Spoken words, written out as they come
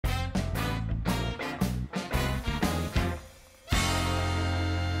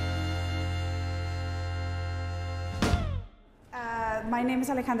My name is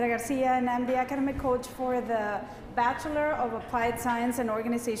Alejandra Garcia, and I'm the academic coach for the Bachelor of Applied Science and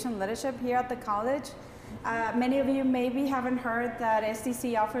Organizational Leadership here at the college. Many of you maybe haven't heard that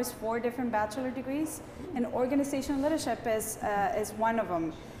SDC offers 4 different bachelor degrees, and organizational leadership is one of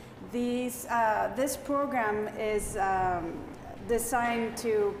them. This program is designed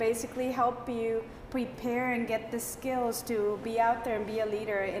to basically help you prepare and get the skills to be out there and be a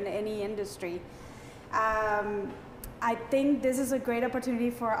leader in any industry. I think this is a great opportunity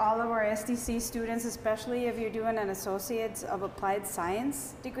for all of our SDC students, especially if you're doing an Associates of Applied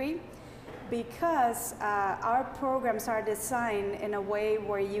Science degree, because our programs are designed in a way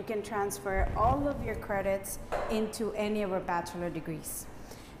where you can transfer all of your credits into any of our bachelor degrees.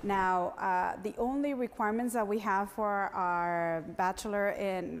 Now, the only requirements that we have for our Bachelor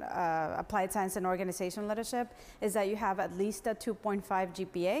in Applied Science and Organizational Leadership is that you have at least a 2.5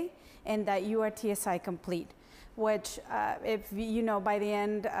 GPA and that you are TSI complete, which if you know by the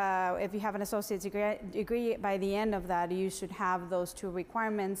end, if you have an associate's degree, by the end of that, you should have those 2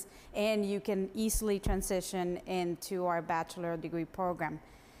 requirements and you can easily transition into our bachelor degree program.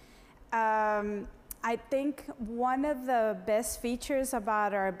 I think one of the best features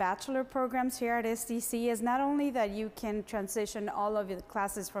about our bachelor programs here at SDC is not only that you can transition all of the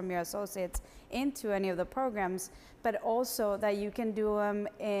classes from your associates into any of the programs, but also that you can do them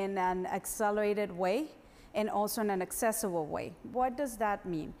in an accelerated way and also in an accessible way. What does that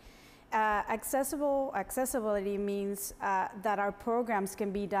mean? Accessibility means that our programs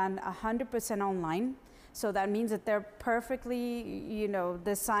can be done 100% online. So that means that they're perfectly,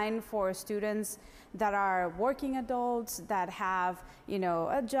 designed for students that are working adults, that have,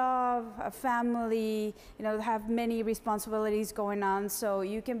 a job, a family, have many responsibilities going on. So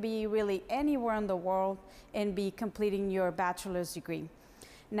you can be really anywhere in the world and be completing your bachelor's degree.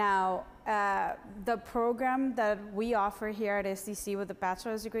 Now, the program that we offer here at SDC with the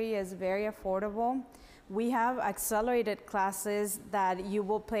bachelor's degree is very affordable. We have accelerated classes that you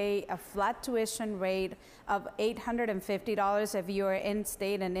will pay a flat tuition rate of $850 if you are in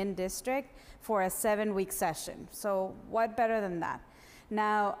state and in district for a 7-week session. So what better than that?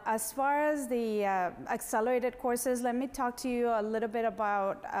 Now, as far as the accelerated courses, let me talk to you a little bit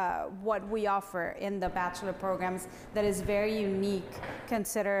about what we offer in the bachelor programs that is very unique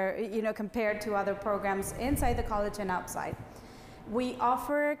compared to other programs inside the college and outside. We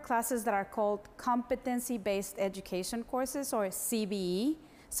offer classes that are called competency-based education courses, or CBE.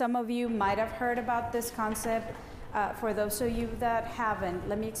 Some of you might have heard about this concept. For those of you that haven't,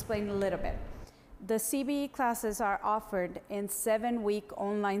 let me explain a little bit. The CBE classes are offered in 7-week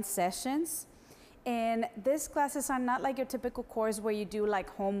online sessions. And these classes are not like your typical course where you do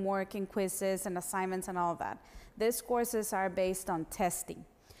like homework and quizzes and assignments and all that. These courses are based on testing.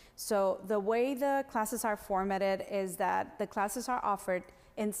 So the way the classes are formatted is that the classes are offered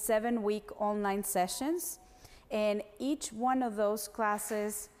in 7-week online sessions, and each one of those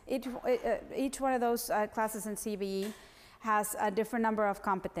classes, classes in CBE has a different number of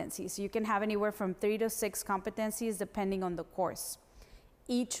competencies. You can have anywhere from 3 to 6 competencies depending on the course.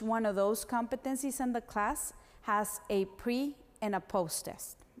 Each one of those competencies in the class has a pre and a post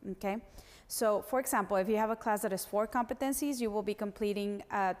test, okay? So, for example, if you have a class that is 4 competencies, you will be completing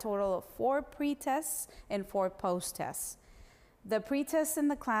a total of 4 pre-tests and 4 post-tests. The pre-tests in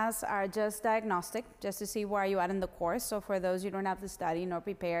the class are just diagnostic, just to see where you at in the course. So for those, you don't have to study nor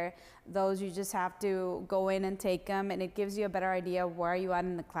prepare. Those, you just have to go in and take them, and it gives you a better idea of where you at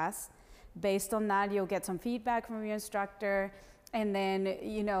in the class. Based on that, you'll get some feedback from your instructor, and then,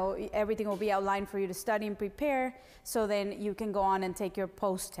 everything will be outlined for you to study and prepare, so then you can go on and take your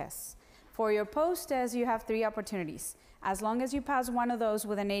post-tests. For your post-test, you have 3 opportunities. As long as you pass one of those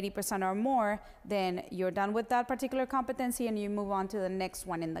with an 80% or more, then you're done with that particular competency and you move on to the next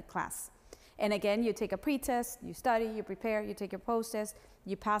one in the class. And again, you take a pre-test, you study, you prepare, you take your post-test,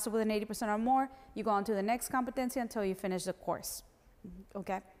 you pass it with an 80% or more, you go on to the next competency until you finish the course,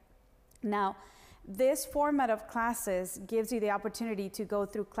 okay? Now, this format of classes gives you the opportunity to go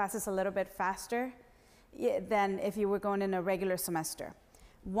through classes a little bit faster than if you were going in a regular semester.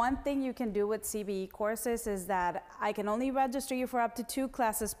 One thing you can do with CBE courses is that I can only register you for up to 2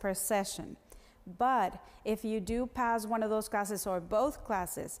 classes per session. But if you do pass one of those classes or both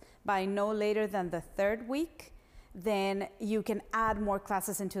classes by no later than the 3rd week, then you can add more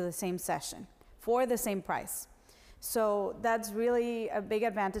classes into the same session for the same price. So that's really a big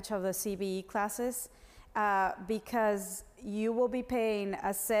advantage of the CBE classes. Because you will be paying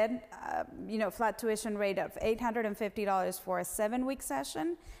a set, flat tuition rate of $850 for a 7-week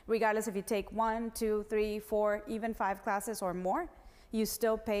session, regardless if you take 1, 2, 3, 4, even 5 classes or more, you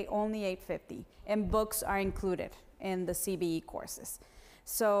still pay only $850, and books are included in the CBE courses.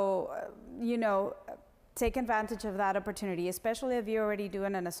 So, you know, take advantage of that opportunity, especially if you're already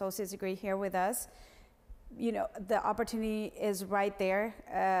doing an associate's degree here with us. You know, the opportunity is right there.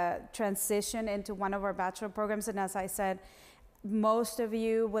 Transition into one of our bachelor programs. And as I said, most of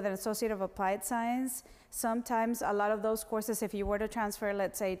you with an Associate of Applied Science, sometimes a lot of those courses, if you were to transfer,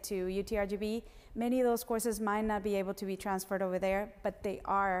 let's say, to UTRGV, many of those courses might not be able to be transferred over there, but they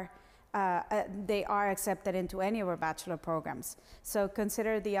are accepted into any of our bachelor programs. So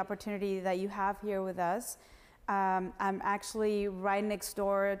consider the opportunity that you have here with us. I'm actually right next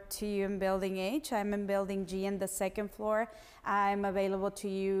door to you in Building H. I'm in Building G in the second floor. I'm available to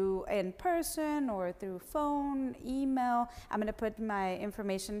you in person or through phone, email. I'm going to put my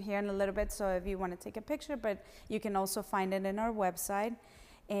information here in a little bit, so if you want to take a picture, but you can also find it in our website.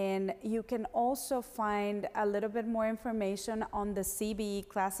 And you can also find a little bit more information on the CBE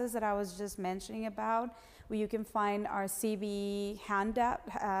classes that I was just mentioning about. Where you can find our CBE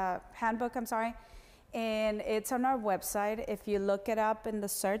handbook, and it's on our website. If you look it up in the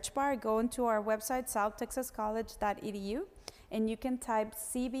search bar, go into our website, southtexascollege.edu, and you can type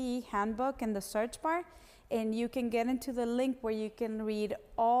CBE handbook in the search bar, and you can get into the link where you can read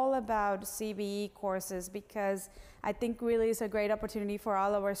all about CBE courses, because I think really it's a great opportunity for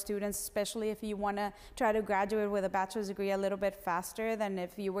all of our students, especially if you want to try to graduate with a bachelor's degree a little bit faster than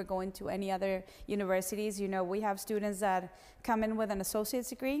if you were going to any other universities. You know, we have students that come in with an associate's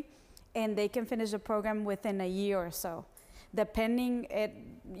degree, and they can finish the program within a year or so. Depending,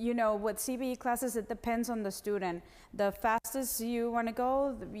 you know, with CBE classes, it depends on the student. The fastest you want to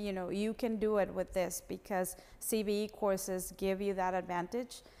go, you know, you can do it with this, because CBE courses give you that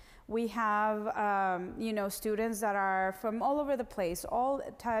advantage. We have, you know, students that are from all over the place, all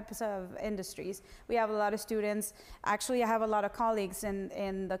types of industries. We have a lot of students. Actually, I have a lot of colleagues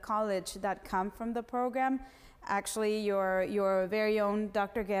in the college that come from the program. Actually, your very own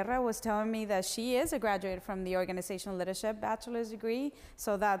Dr. Guerra was telling me that she is a graduate from the Organizational Leadership Bachelor's degree.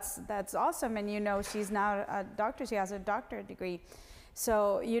 So that's awesome. And, you know, she's now a doctor. She has a doctorate degree.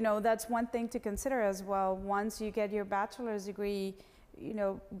 So, you know, that's one thing to consider as well. Once you get your bachelor's degree, you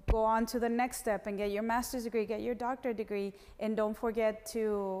know, go on to the next step and get your master's degree, get your doctorate degree. And don't forget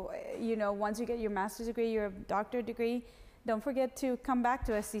to, you know, once you get your master's degree, your doctorate degree, don't forget to come back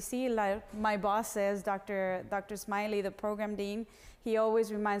to SCC. Like my boss says, Dr. Smiley, the program dean, he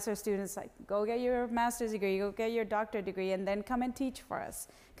always reminds our students, like, go get your master's degree, go get your doctorate degree, and then come and teach for us.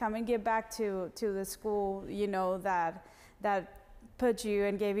 Come and give back to the school, you know, that put you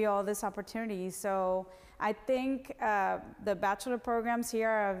and gave you all this opportunity. So I think the bachelor programs here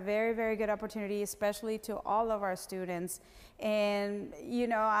are a very, very good opportunity, especially to all of our students. And, you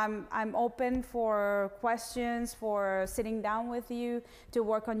know, I'm open for questions, for sitting down with you to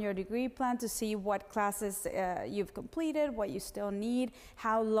work on your degree plan, to see what classes you've completed, what you still need,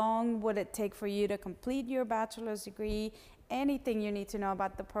 how long would it take for you to complete your bachelor's degree. Anything you need to know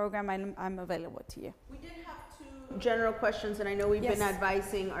about the program, I'm available to you. We did have two general questions, and I know we've been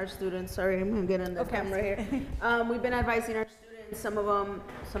advising our students. Sorry, I'm going to get on the camera here. We've been advising our students. Some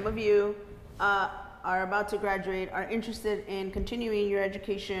of you are about to graduate, are interested in continuing your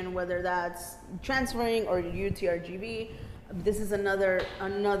education, whether that's transferring or UTRGV. This is another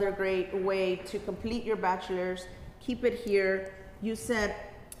great way to complete your bachelor's. Keep it here. You said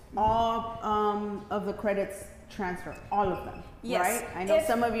all of the credits transfer, all of them, right? I know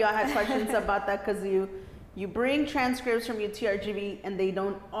some of you had questions about that, because you bring transcripts from UTRGV and they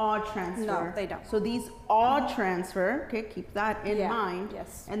don't all transfer. No, they don't. So these all transfer, okay, keep that in mind.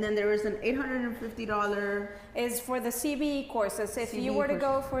 Yes. And then there is an $850. Is for the CBE courses. If you were to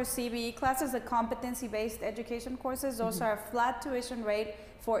go for CBE classes, the competency-based education courses, those are a flat tuition rate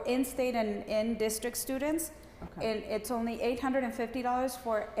for in-state and in-district students. Okay. And it's only $850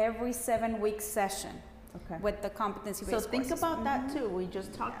 for every 7-week session. Okay. With the competency-based courses. So think about that too. We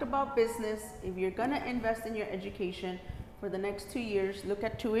just talked about business. If you're going to invest in your education for the next 2 years, look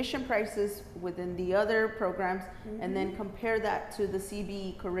at tuition prices within the other programs, and then compare that to the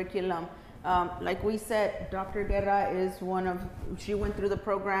CBE curriculum. Like we said, Dr. Guerra is she went through the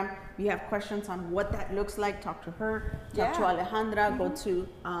program. If you have questions on what that looks like, talk to her, talk to Alejandra, go to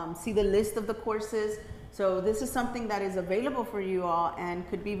see the list of the courses. So this is something that is available for you all and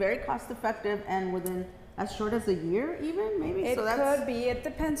could be very cost effective and within as short as a year even, maybe? It could be. It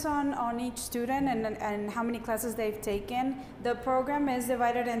depends on each student and how many classes they've taken. The program is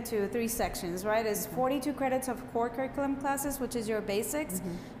divided into 3 sections, right? It's 42 credits of core curriculum classes, which is your basics,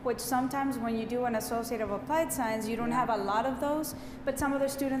 which sometimes when you do an Associate of Applied Science, you don't have a lot of those, but some other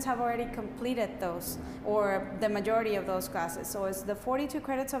students have already completed those, or the majority of those classes. So it's the 42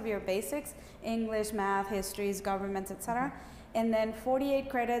 credits of your basics, English, math, histories, government, etc. And then 48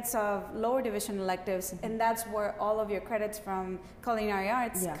 credits of lower division electives, and that's where all of your credits from culinary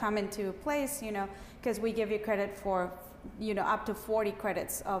arts come into place, you know, because we give you credit for, you know, up to 40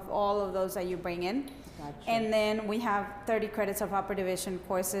 credits of all of those that you bring in. Gotcha. And then we have 30 credits of upper division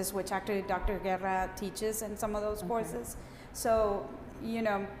courses, which actually Dr. Guerra teaches in some of those courses. So, you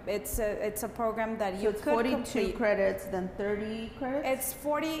know, it's a program that you could 42 complete. Credits, then 30 credits?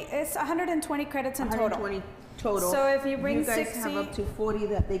 It's 120 credits in total. 120 total. So if you bring you guys 60, have up to 40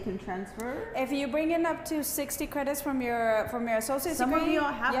 that they can transfer? If you bring in up to 60 credits from your associate's Some degree, of you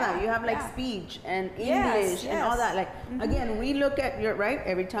all have that. You have like speech and English and all that. Like again, we look at your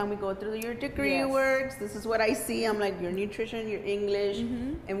every time we go through your degree works, this is what I see. I'm like your nutrition, your English,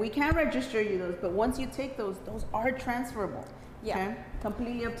 and we can register you those, but once you take those are transferable. Yeah. Okay?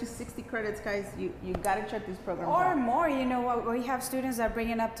 Completely up to 60 credits, guys. You got to check these programs or out. more. You know, we have students that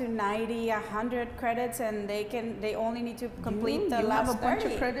bring in up to 90, 100 credits, and they only need to complete the last 30. You have a bunch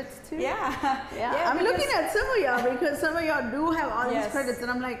of credits too. Yeah. I'm looking at some of y'all because some of y'all do have all these credits,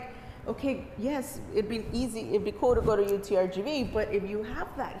 and I'm like, okay, yes, it'd be easy, it'd be cool to go to UTRGV, but if you have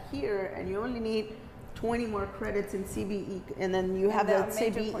that here and you only need 20 more credits in CBE, and then you have the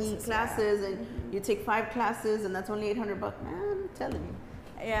CBE courses, classes, and you take 5 classes, and that's only $800 bucks. Man, I'm telling you.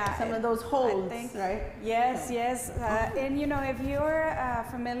 Yeah. Some of those holds, right? Yes. And you know, if you're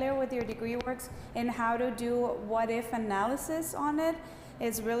familiar with your degree works and how to do what-if analysis on it,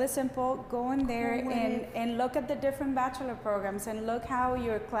 it's really simple. Go in there and look at the different bachelor programs and look how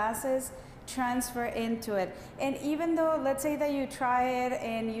your classes transfer into it. And even though, let's say that you try it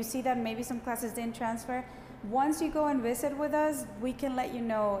and you see that maybe some classes didn't transfer, once you go and visit with us, we can let you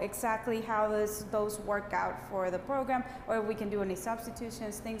know exactly how those work out for the program, or if we can do any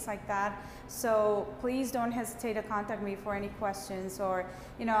substitutions, things like that. So please don't hesitate to contact me for any questions, or,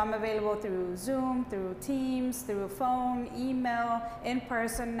 you know, I'm available through Zoom, through Teams, through phone, email, in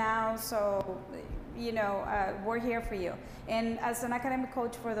person now. So, you know, we're here for you. And as an academic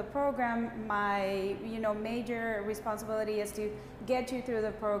coach for the program, my, you know, major responsibility is to get you through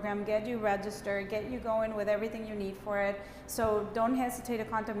the program, get you registered, get you going with everything you need for it. So don't hesitate to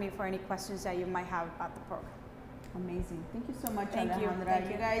contact me for any questions that you might have about the program. Amazing. Thank you so much, Thank Alejandra.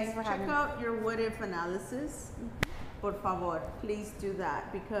 you. You guys check out your what-if analysis. Por favor, please do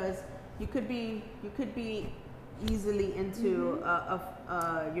that, because you could be easily into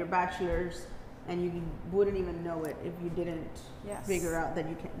your bachelor's, and you wouldn't even know it if you didn't figure out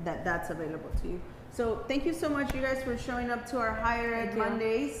that that's available to you. So thank you so much, you guys, for showing up to our Higher Ed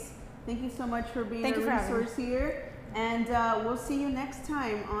Mondays. Thank you so much for being a resource here. And we'll see you next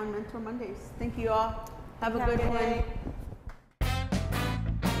time on Mentor Mondays. Thank you all. Have a good one.